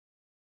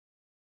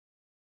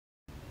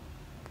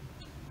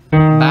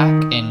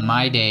In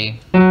my day,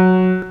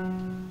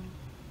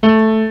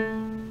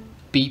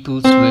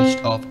 people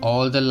switched off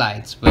all the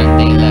lights when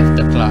they left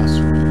the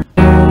classroom.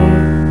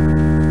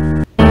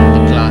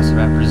 The class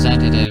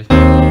representative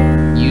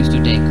used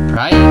to take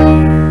pride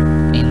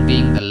in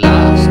being the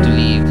last to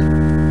leave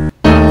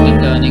after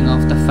turning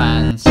off the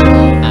fans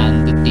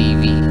and the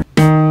TV.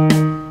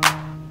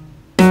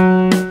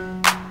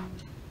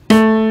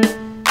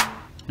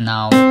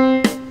 Now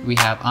we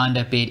have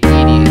underpaid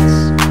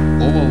idiots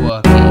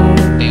overworking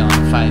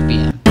beyond 5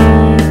 p.m,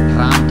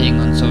 ranting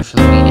on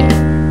social media,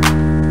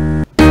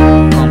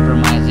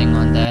 compromising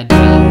on their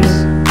dreams.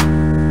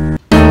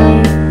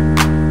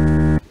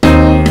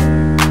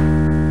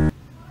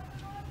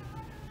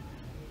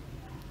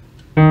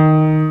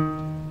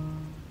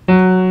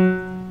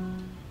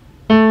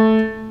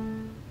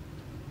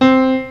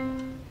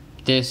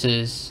 This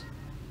is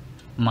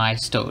my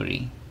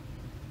story.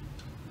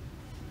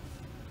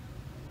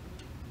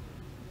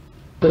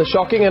 The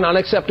shocking and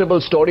unacceptable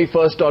story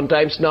first on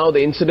Times Now,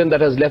 the incident that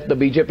has left the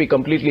BJP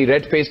completely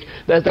red-faced.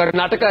 The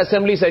Karnataka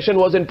Assembly session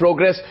was in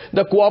progress.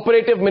 The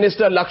cooperative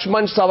minister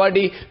Lakshman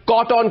Sawadi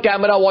caught on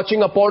camera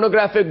watching a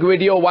pornographic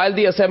video while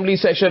the Assembly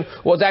session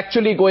was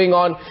actually going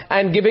on,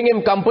 and giving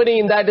him company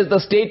in that is the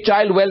State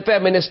Child Welfare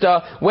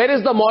Minister. Where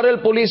is the moral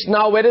police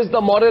now? Where is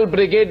the moral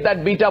brigade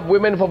that beat up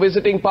women for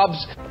visiting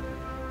pubs?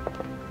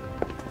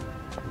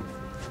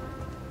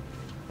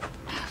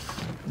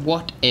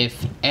 What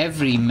if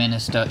every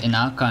minister in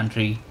our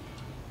country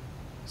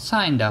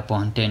signed up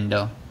on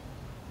Tinder?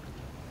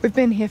 We've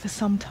been here for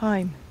some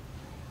time.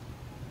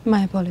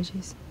 My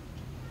apologies.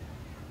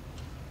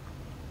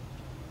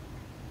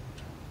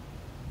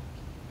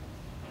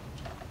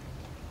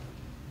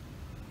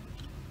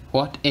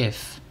 What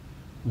if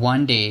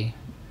one day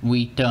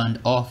we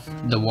turned off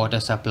the water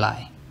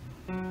supply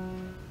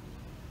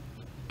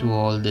to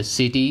all the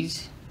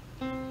cities,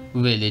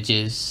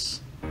 villages,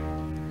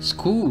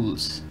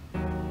 schools,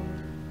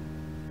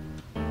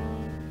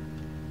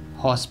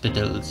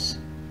 hospitals,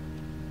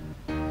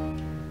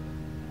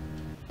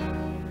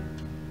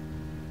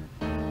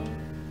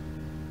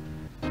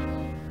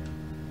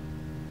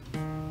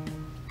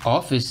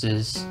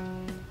 offices,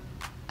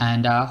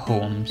 and our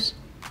homes?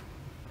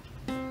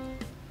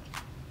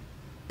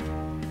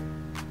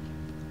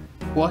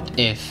 What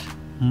if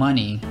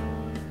money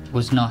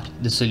was not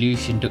the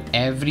solution to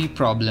every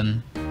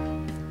problem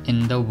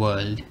in the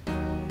world?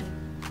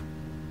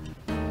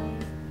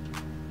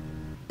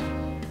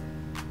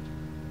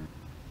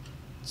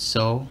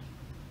 So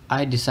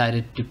I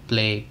decided to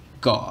play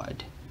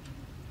God.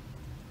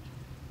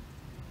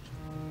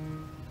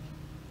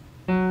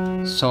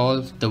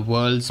 Solve the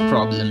world's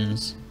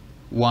problems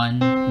one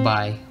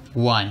by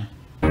one.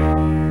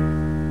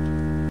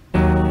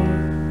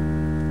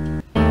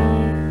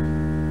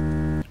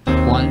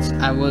 Once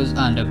I was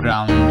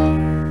underground,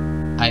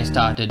 I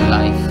started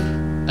life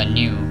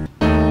anew.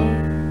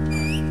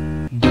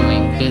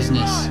 Doing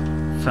business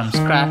from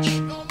scratch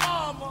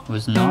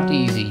was not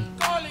easy.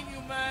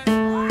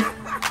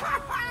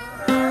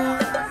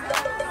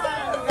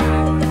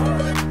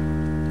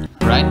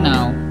 Right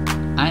now,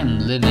 I am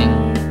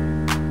living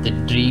the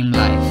dream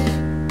life.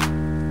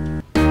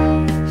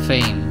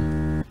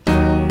 Fame,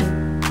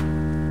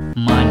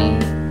 money,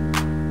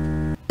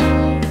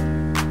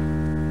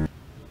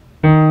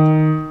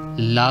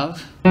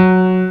 love.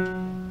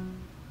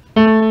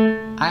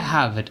 I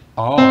have it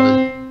all.